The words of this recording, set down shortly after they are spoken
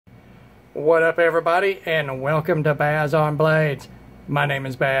What up, everybody, and welcome to Baz on Blades. My name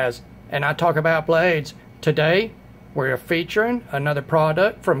is Baz, and I talk about blades. Today, we're featuring another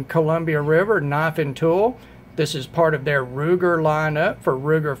product from Columbia River Knife and Tool. This is part of their Ruger lineup for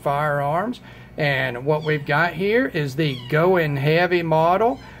Ruger firearms, and what we've got here is the Go-N-Heavy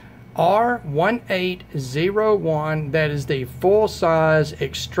model R1801. That is the full-size,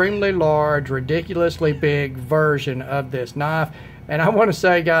 extremely large, ridiculously big version of this knife. And I want to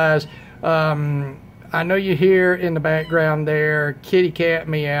say, guys, I know you hear in the background there kitty cat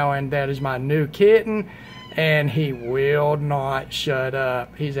meowing. That is my new kitten, and he will not shut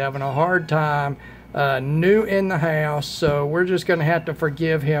up. He's having a hard time, new in the house, so we're just going to have to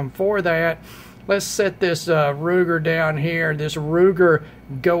forgive him for that. Let's set this Ruger down here, this Ruger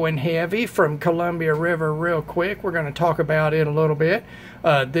Go-N-Heavy from Columbia River real quick. We're going to talk about it a little bit.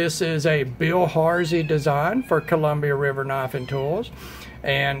 This is a Bill Harsey design for Columbia River Knife and Tools.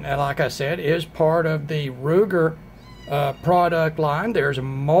 And like I said, is part of the Ruger product line. There's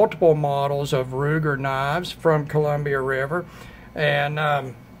multiple models of Ruger knives from Columbia River. And,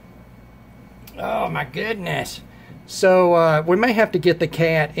 oh my goodness. So we may have to get the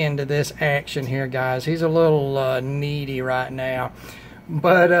cat into this action here, guys. He's a little needy right now.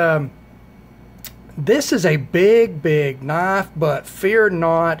 But this is a big knife, but fear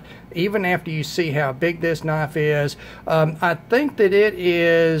not. Even after you see how big this knife is, I think that it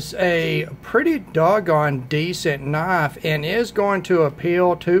is a pretty doggone decent knife and is going to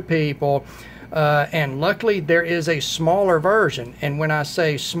appeal to people. And luckily there is a smaller version. And when I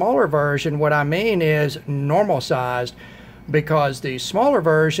say smaller version, what I mean is normal sized, because the smaller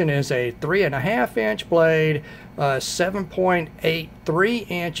version is a 3.5 inch blade,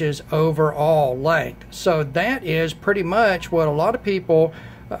 7.83 inches overall length. So that is pretty much what a lot of people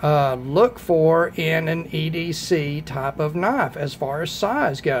look for in an EDC type of knife as far as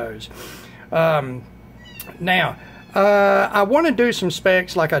size goes. Now, I want to do some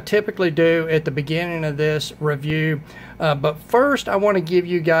specs like I typically do at the beginning of this review, but first I want to give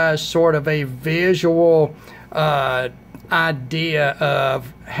you guys sort of a visual idea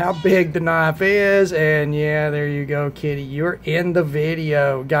of how big the knife is. And yeah, there you go, kitty, you're in the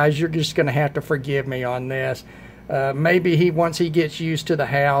video. Guys, you're just going to have to forgive me on this. Maybe once he gets used to the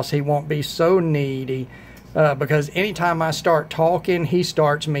house, he won't be so needy, because anytime I start talking, he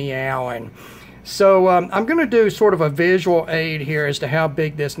starts meowing. So I'm going to do sort of a visual aid here as to how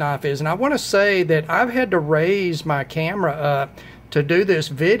big this knife is. And I want to say that I've had to raise my camera up to do this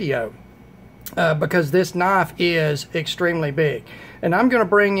video because this knife is extremely big. And I'm going to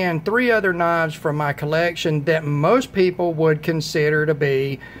bring in 3 other knives from my collection that most people would consider to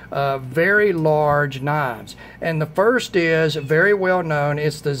be very large knives. And the first is very well known.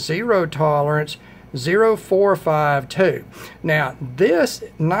 It's the Zero Tolerance 0452. Now, this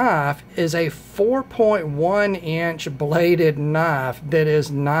knife is a 4.1 inch bladed knife that is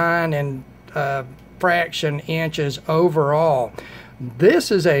 9 and fraction inches overall.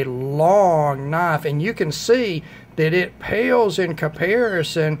 This is a long knife, and you can see that it pales in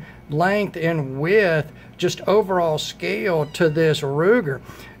comparison, length and width, just overall scale, to this Ruger.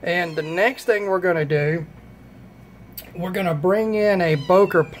 And the next thing we're going to do, we're going to bring in a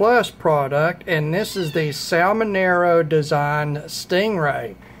Boker Plus product, and this is the Salmonero design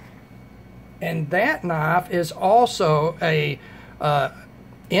Stingray. And that knife is also a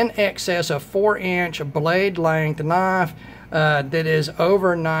in excess of 4 inch blade length knife that is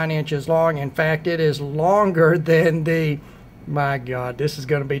over 9 inches long. In fact, it is longer than the, my God, this is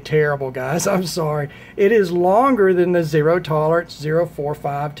going to be terrible, guys. I'm sorry. It is longer than the Zero Tolerance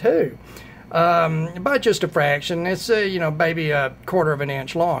 0452. By just a fraction. It's you know, maybe a 1/4 of an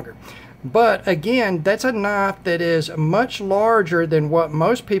inch longer. But again, that's a knife that is much larger than what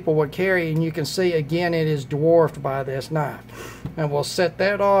most people would carry, and you can see again it is dwarfed by this knife. And we'll set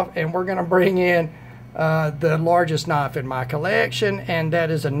that off, and we're going to bring in the largest knife in my collection, and that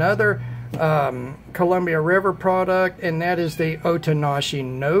is another Columbia River product, and that is the Otonashi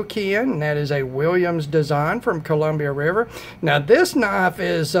No-Kin. That is a Williams design from Columbia River. Now, this knife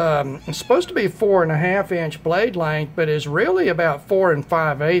is supposed to be 4.5 inch blade length, but is really about 4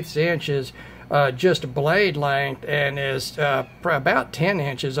 5/8 inches just blade length, and is about 10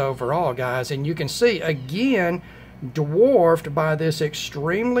 inches overall, guys. And you can see again dwarfed by this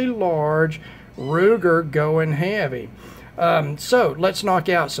extremely large Ruger Go-N-Heavy. So let's knock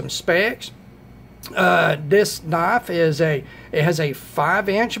out some specs. This knife is it has a 5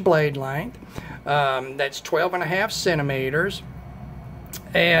 inch blade length. That's 12.5 centimeters.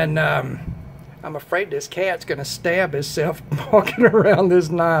 And I'm afraid this cat's going to stab himself walking around this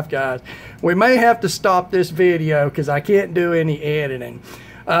knife, guys. We may have to stop this video because I can't do any editing.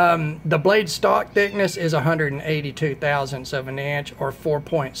 The blade stock thickness is 182 thousandths of an inch, or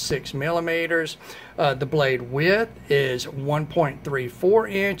 4.6 millimeters. The blade width is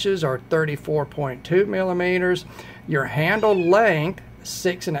 1.34 inches, or 34.2 millimeters. Your handle length,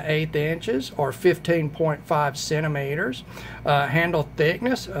 6 1/8 inches, or 15.5 centimeters. Handle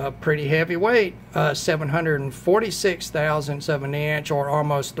thickness, pretty heavyweight, 746 thousandths of an inch, or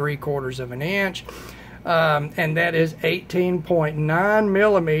almost 3/4 of an inch. And that is 18.9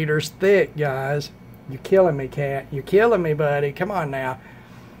 millimeters thick, guys. You're killing me, cat. You're killing me, buddy. Come on now.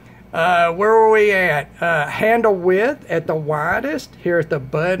 Where are we at? Handle width at the widest, here at the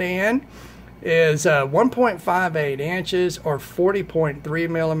butt end, is 1.58 inches, or 40.3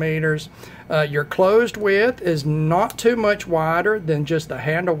 millimeters. Your closed width is not too much wider than just the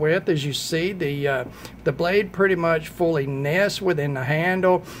handle width. As you see, the blade pretty much fully nests within the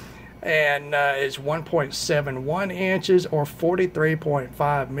handle, and is 1.71 inches, or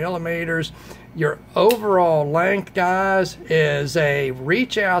 43.5 millimeters. Your overall length, guys, is a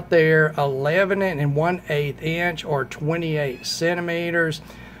reach out there 11 1/8 inch, or 28 centimeters.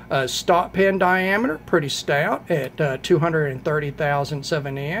 Stock pin diameter, pretty stout, at 230 thousandths of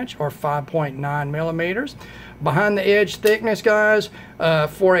an inch, or 5.9 millimeters. Behind the edge thickness, guys,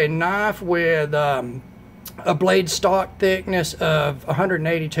 for a knife with a blade stock thickness of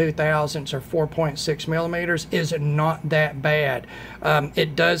 182 thousandths, or 4.6 millimeters, is not that bad.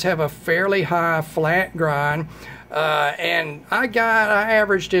 It does have a fairly high flat grind, and I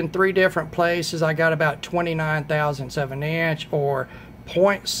averaged in 3 different places. I got about 29 thousandths of an inch, or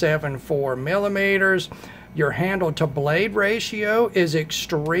 0.74 millimeters. Your handle to blade ratio is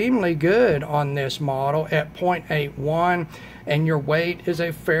extremely good on this model at 0.81, and your weight is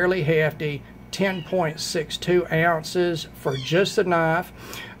a fairly hefty 10.62 ounces for just the knife,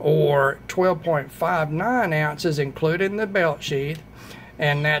 or 12.59 ounces including the belt sheath,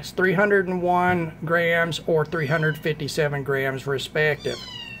 and that's 301 grams or 357 grams respective.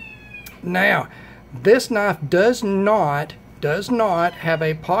 Now, this knife does not have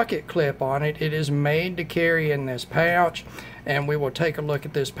a pocket clip on it. It is made to carry in this pouch, and we will take a look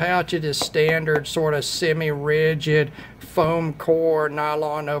at this pouch. It is standard sort of semi-rigid foam core,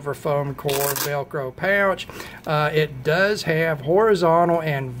 nylon over foam core Velcro pouch. It does have horizontal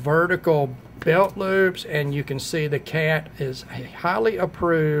and vertical belt loops, and you can see the cat highly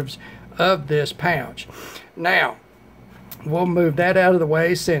approves of this pouch. Now, we'll move that out of the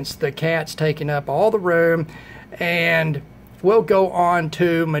way since the cat's taking up all the room, and we'll go on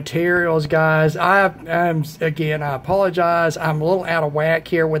to materials, guys. Again, I apologize. I'm a little out of whack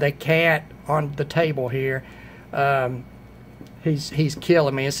here with a cat on the table here. He's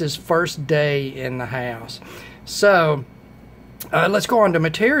killing me. It's his first day in the house. So let's go on to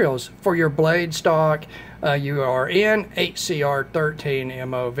materials. For your blade stock, you are in HCR 13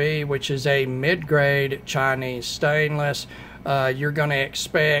 MOV, which is a mid-grade Chinese stainless. You're going to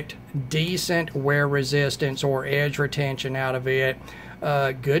expect decent wear resistance or edge retention out of it,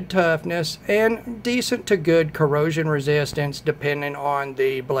 good toughness, and decent to good corrosion resistance depending on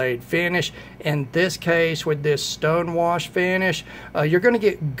the blade finish. In this case, with this stonewash finish, you're going to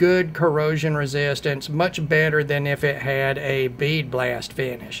get good corrosion resistance, much better than if it had a bead blast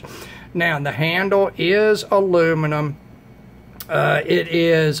finish. Now, the handle is aluminum. It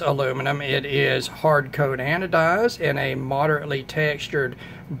is aluminum. It is hard coat anodized in a moderately textured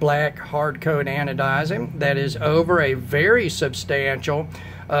black hard coat anodizing that is over a very substantial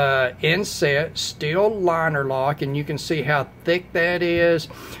inset steel liner lock, and you can see how thick that is.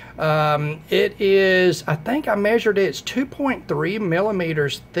 It is, I think I measured it, it's 2.3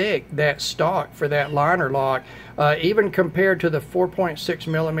 millimeters thick, that stock for that liner lock. Even compared to the 4.6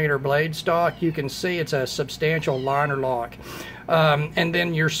 millimeter blade stock, you can see it's a substantial liner lock. And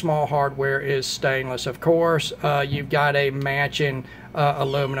then your small hardware is stainless, of course. You've got a matching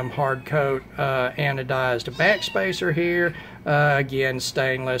aluminum hard coat anodized backspacer here. Again,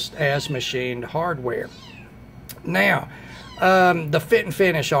 stainless as machined hardware. Now, the fit and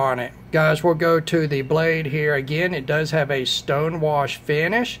finish on it, guys, we'll go to the blade here. Again, it does have a stonewash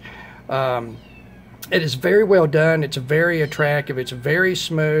finish. It is very well done. It's very attractive. It's very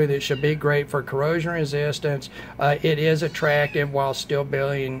smooth. It should be great for corrosion resistance. It is attractive while still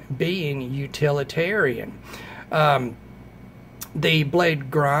being utilitarian. The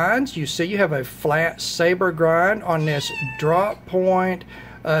blade grinds, you see you have a flat saber grind on this drop point,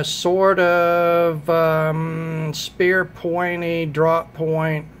 sort of spear pointy drop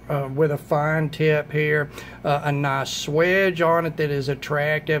point with a fine tip here, a nice swedge on it that is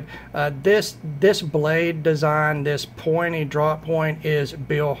attractive. This blade design, this pointy drop point, is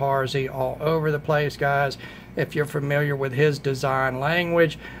Bill Harsey all over the place, guys. if you're familiar with his design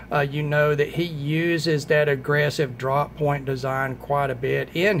language, you know that he uses that aggressive drop point design quite a bit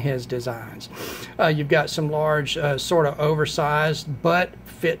in his designs. You've got some large, sort of oversized but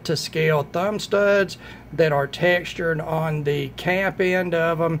fit to scale thumb studs that are textured on the cap end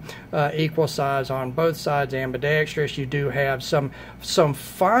of them, equal size on both sides, ambidextrous. You do have some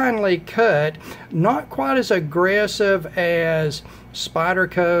finely cut, not quite as aggressive as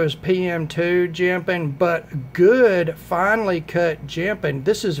Spyderco's PM2 jimping, but good finely cut jimping.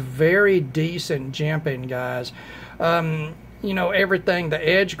 This is very decent jimping, guys. You know, everything, the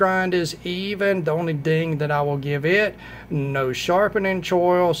edge grind is even. The only ding that I will give it, no sharpening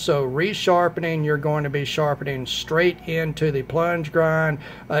choil, so resharpening, you're going to be sharpening straight into the plunge grind.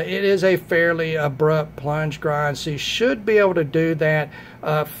 It is a fairly abrupt plunge grind, so you should be able to do that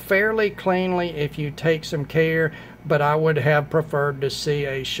fairly cleanly if you take some care, but I would have preferred to see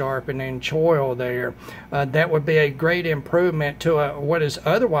a sharpening choil there. That would be a great improvement to what is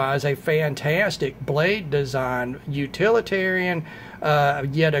otherwise a fantastic blade design. Utilitarian,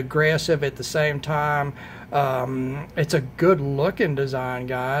 yet aggressive at the same time. It's a good looking design,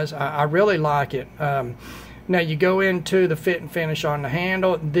 guys. I really like it. Now you go into the fit and finish on the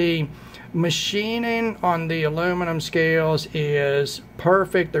handle. The machining on the aluminum scales is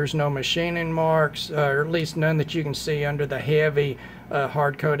perfect. There's no machining marks, or at least none that you can see under the heavy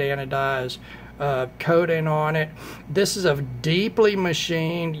hard coat anodized coating on it. This is a deeply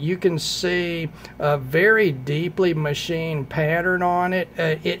machined, you can see a very deeply machined pattern on it.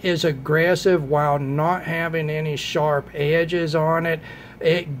 It is aggressive while not having any sharp edges on it.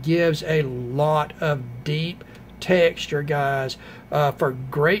 It gives a lot of deep texture, guys, for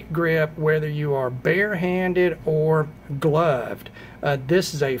great grip whether you are barehanded or gloved.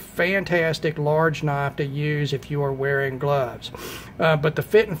 This is a fantastic large knife to use if you are wearing gloves. But the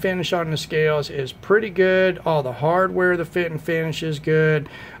fit and finish on the scales is pretty good. All the hardware, the fit and finish is good.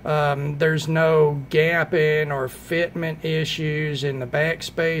 There's no gapping or fitment issues in the back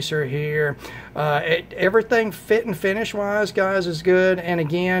spacer here. Everything fit and finish wise, guys, is good. And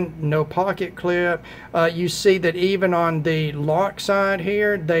again, no pocket clip. You see that even on the lock side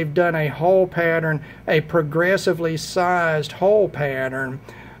here, they've done a hole pattern, a progressively sized hole pattern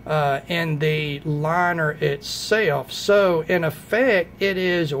in the liner itself. So in effect, it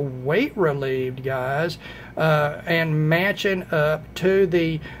is weight relieved, guys, and matching up to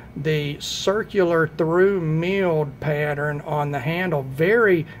the circular through milled pattern on the handle.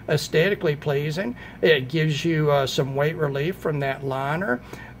 Very aesthetically pleasing. It gives you some weight relief from that liner,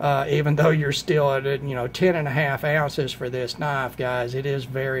 even though you're still at 10.5 ounces for this knife, guys. It is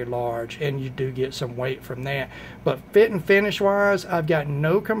very large, and you do get some weight from that. But fit and finish wise, I've got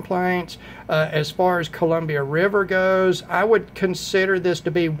no complaints. As far as Columbia River goes, I would consider this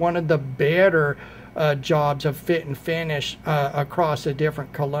to be one of the better jobs of fit and finish across the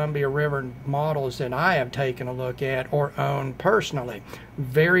different Columbia River models that I have taken a look at or owned personally.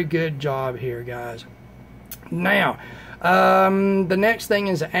 Very good job here, guys. Now, the next thing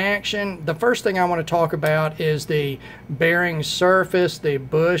is action. The first thing I want to talk about is the bearing surface, the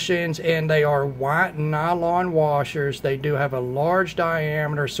bushings, and they are white nylon washers. They do have a large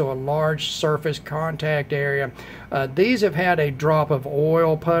diameter, so a large surface contact area. These have had a drop of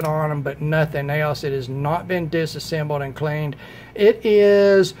oil put on them, but nothing else. It has not been disassembled and cleaned. It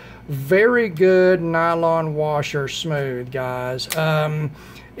is very good nylon washer smooth, guys.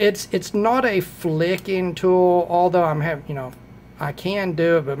 It's not a flicking tool, although I can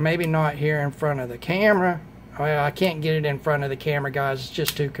do it, but maybe not here in front of the camera. Well, I can't get it in front of the camera, guys. It's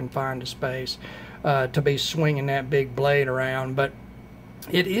just too confined to space to be swinging that big blade around. But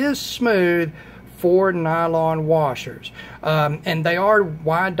it is smooth for nylon washers, and they are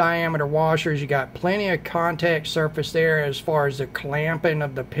wide diameter washers. You got plenty of contact surface there as far as the clamping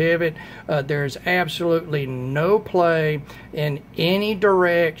of the pivot. There's absolutely no play in any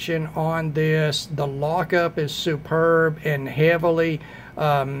direction on this. The lockup is superb and heavily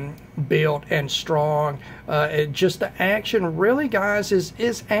built and strong. Just the action really, guys,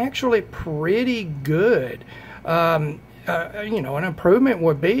 is actually pretty good. An improvement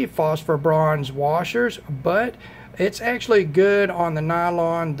would be phosphor bronze washers, but it's actually good on the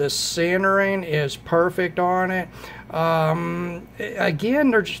nylon. The centering is perfect on it.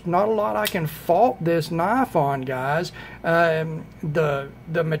 Again, there's just not a lot I can fault this knife on, guys. The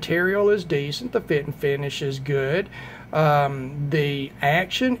material is decent. The fit and finish is good. The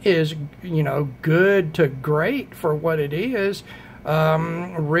action is, good to great for what it is.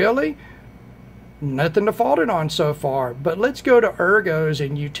 Really, nothing to fault it on so far. But let's go to ergos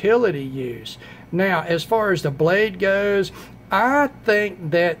and utility use. Now, as far as the blade goes, I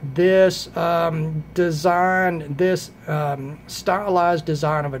think that this design, this stylized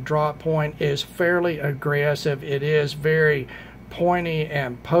design of a drop point is fairly aggressive. It is very pointy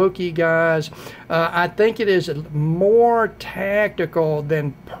and pokey, guys. I think it is more tactical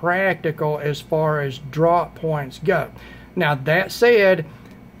than practical as far as drop points go. Now, that said,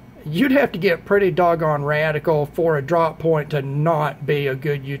 you'd have to get pretty doggone radical for a drop point to not be a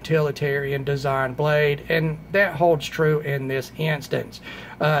good utilitarian design blade, and that holds true in this instance.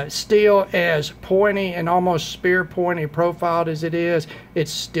 Still, as pointy and almost spear pointy profiled as it is, it's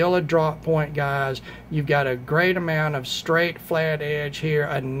still a drop point, guys. You've got a great amount of straight flat edge here,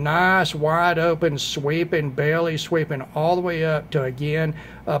 a nice wide open sweeping belly, sweeping all the way up to, again,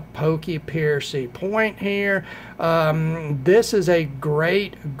 a pokey piercy point here. This is a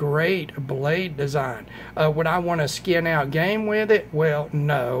great blade design. Would I want to skin out game with it? Well,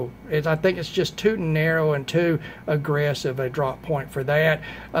 no. I think it's just too narrow and too aggressive a drop point for that.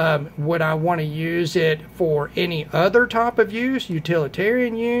 Would I want to use it for any other type of use,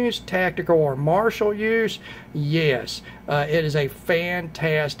 utilitarian use, tactical or martial use? Yes. It is a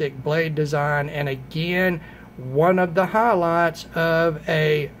fantastic blade design, and again, one of the highlights of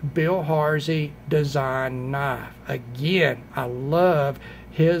a Bill Harsey design knife. Again, I love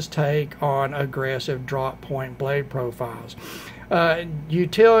his take on aggressive drop point blade profiles.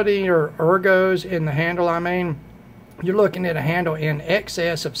 Utility or ergos in the handle, I mean, you're looking at a handle in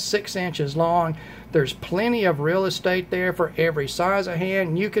excess of 6 inches long. There's plenty of real estate there for every size of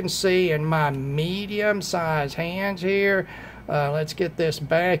hand. You can see in my medium size hands here, let's get this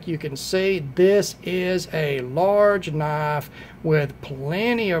back. You can see this is a large knife with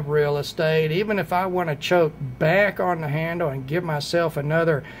plenty of real estate. Even if I want to choke back on the handle and give myself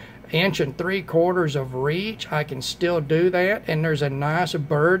another 1 3/4 of reach, I can still do that. And there's a nice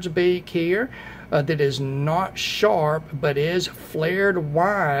bird's beak here that is not sharp but is flared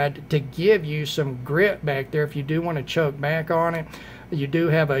wide to give you some grip back there if you do want to choke back on it. You do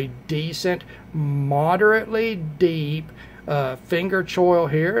have a decent, moderately deep finger choil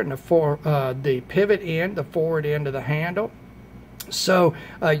here in the pivot end, the forward end of the handle. So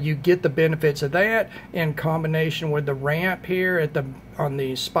you get the benefits of that in combination with the ramp here on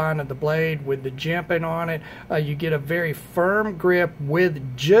the spine of the blade with the jimping on it. You get a very firm grip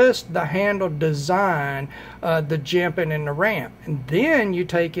with just the handle design, the jimping and the ramp. And then you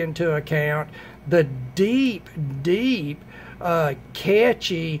take into account the deep,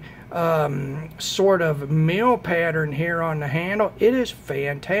 catchy sort of mill pattern here on the handle. It is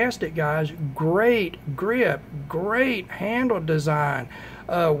fantastic, guys. Great grip, great handle design.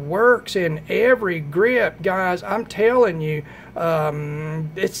 Works in every grip, guys. I'm telling you,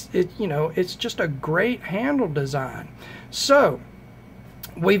 it's just a great handle design. So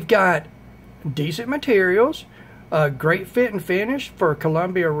we've got decent materials, great fit and finish for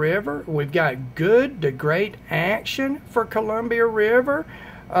Columbia River. We've got good to great action for Columbia River.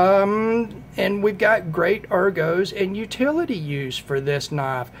 And we've got great ergos and utility use for this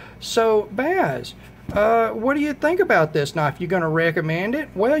knife. So, Baz, what do you think about this knife? You going to recommend it?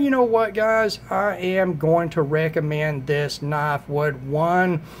 Well, you know what, guys? I am going to recommend this knife with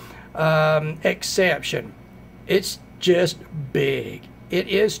one exception. It's just big. It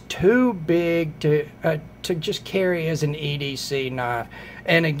is too big to just carry as an EDC knife.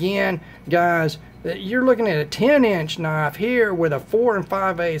 And again, guys, you're looking at a 10-inch knife here with a 4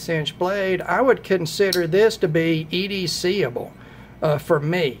 5/8 inch blade. I would consider this to be EDC-able for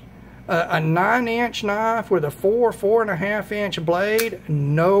me. A 9-inch knife with a 4 1/2 inch blade,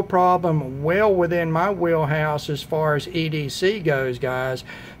 no problem, well within my wheelhouse as far as EDC goes, guys.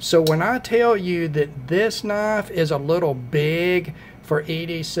 So when I tell you that this knife is a little big for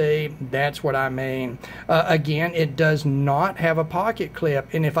EDC, that's what I mean. Again, it does not have a pocket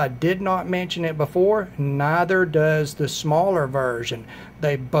clip, and if I did not mention it before, neither does the smaller version.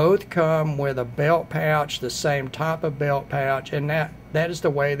 They both come with a belt pouch, the same type of belt pouch, and that is the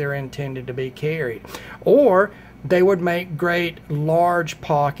way they're intended to be carried. Or they would make great large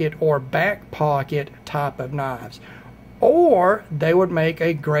pocket or back pocket type of knives. Or they would make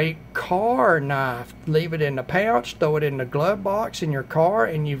a great car knife. Leave it in the pouch, throw it in the glove box in your car,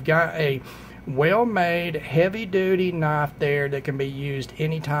 and you've got a well-made, heavy-duty knife there that can be used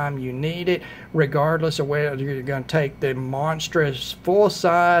anytime you need it, regardless of whether you're going to take the monstrous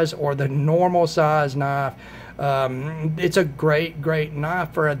full-size or the normal-size knife. It's a great knife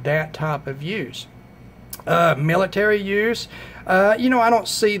for that type of use. Military use, I don't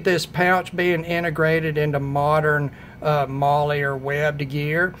see this pouch being integrated into modern MOLLE or webbed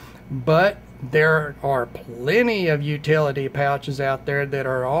gear, but there are plenty of utility pouches out there that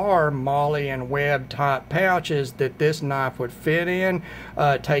are MOLLE and web type pouches that this knife would fit in.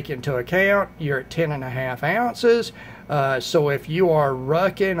 Take into account you're at 10.5 ounces. So if you are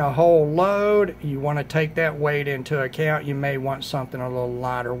rucking a whole load, you want to take that weight into account. You may want something a little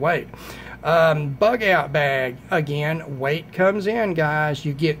lighter weight. Bug out bag, again, weight comes in, guys.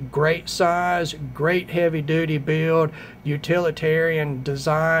 You get great size, great heavy duty build, utilitarian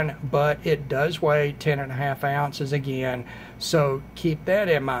design, but it does weigh 10.5 ounces again, so keep that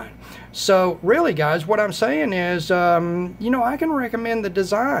in mind. So really, guys, what I'm saying is, you know, I can recommend the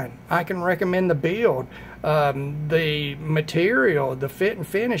design, I can recommend the build, the material, the fit and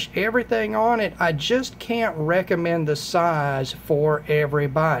finish, everything on it. I just can't recommend the size for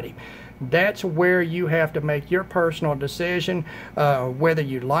everybody. That's where you have to make your personal decision, whether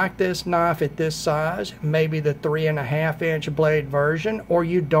you like this knife at this size, maybe the 3.5 inch blade version, or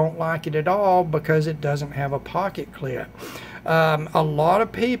you don't like it at all because it doesn't have a pocket clip. A lot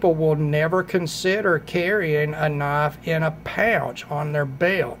of people will never consider carrying a knife in a pouch on their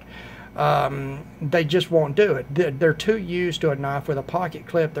belt. They just won't do it. They're too used to a knife with a pocket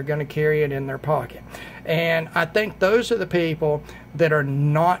clip. They're going to carry it in their pocket. And I think those are the people that are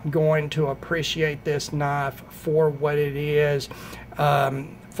not going to appreciate this knife for what it is,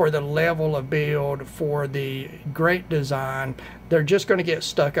 for the level of build, for the great design. They're just going to get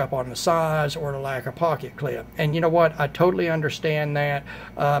stuck up on the size or the lack of pocket clip. And you know what? I totally understand that.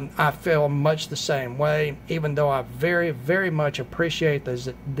 I feel much the same way, even though I very, very much appreciate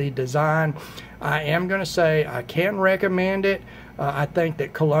the design. I am going to say I can recommend it. I think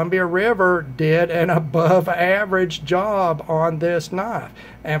that Columbia River did an above average job on this knife.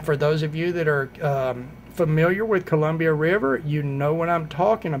 And for those of you that are familiar with Columbia River, you know what I'm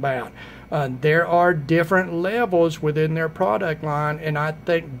talking about. There are different levels within their product line, and I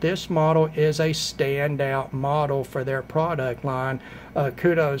think this model is a standout model for their product line.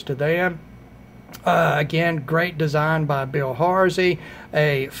 Kudos to them. Again, great design by Bill Harsey,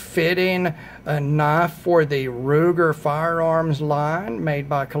 a fitting knife for the Ruger firearms line made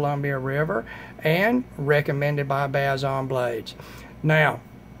by Columbia River and recommended by Bazon Blades. Now,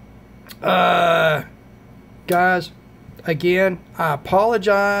 guys, again, I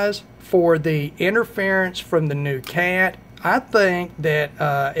apologize for the interference from the new cat. I think that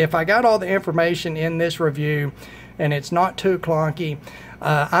if I got all the information in this review and it's not too clunky,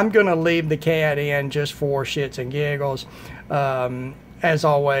 I'm going to leave the cat in just for shits and giggles. As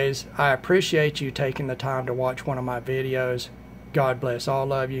always, I appreciate you taking the time to watch one of my videos. God bless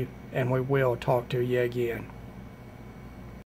all of you, and we will talk to you again.